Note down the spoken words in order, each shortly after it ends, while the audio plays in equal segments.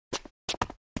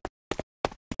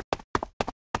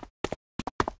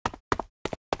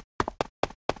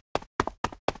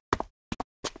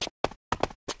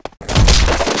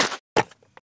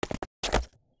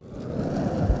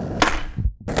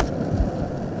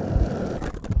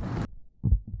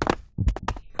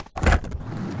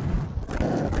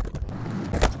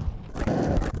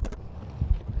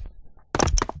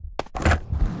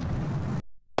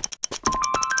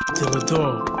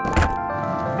Dog,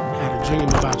 had a dream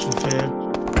about you, fam.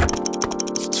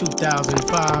 It's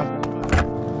 2005.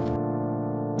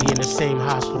 We in the same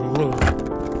hospital room.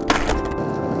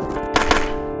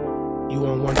 You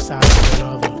on one side or the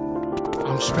other.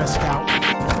 I'm stressed out.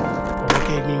 But what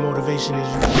gave me motivation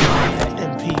is you at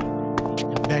MP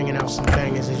and banging out some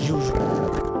bangers as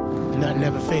usual. Nothing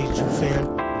ever fades you,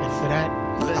 fam. And for that,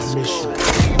 I miss you.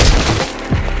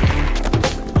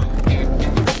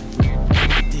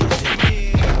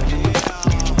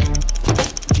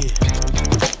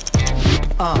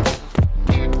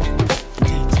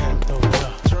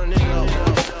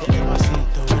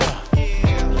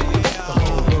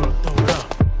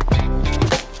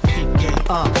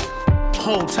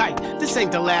 Hold tight, this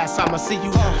ain't the last I'ma see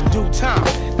you. Due time,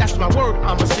 that's my word,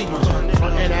 I'ma see you.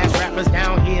 Frontin' ass rappers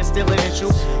down here still an issue.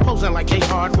 Posing like they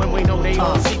hard when we know they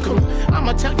all see through.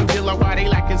 I'ma tell you, Dilla, why they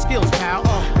lacking skills, pal.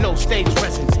 No stage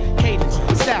presence, cadence,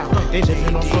 style. They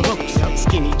living off of hooks,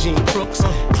 skinny jean crooks,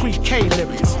 pre-K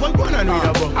lyrics. Like when I need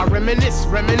a book, I reminisce.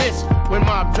 When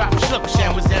Mob Drop shook,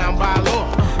 Shan was down by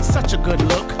law. Such a good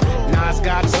look. Nas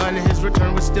Godson and his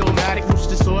return was stillmatic. Loose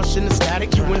distortion, the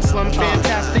static. You in slum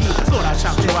fantastic. Thought I'd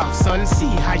shout you out, son. See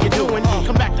how you doing.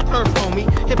 Come back to earth, homie.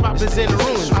 Hip hop is in the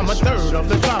ruin. I'm a third of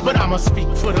the tribe, but I'ma speak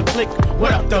for the clique.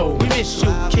 What up, though? We miss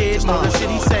you, kid. Motor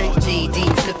City say.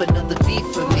 JD, flip another beat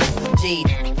for me.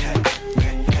 JD,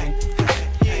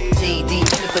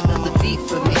 flip another beat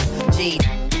for me.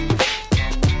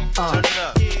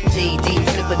 JD,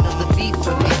 flip another beat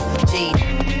for me.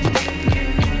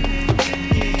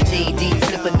 JD,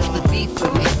 flip another beat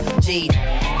for me. JD.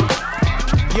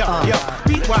 Yo,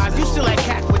 beat-wise, you still at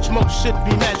cat, which most should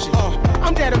be measured.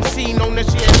 I'm that MC known that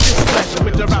she has displeasure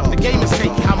with the route the game is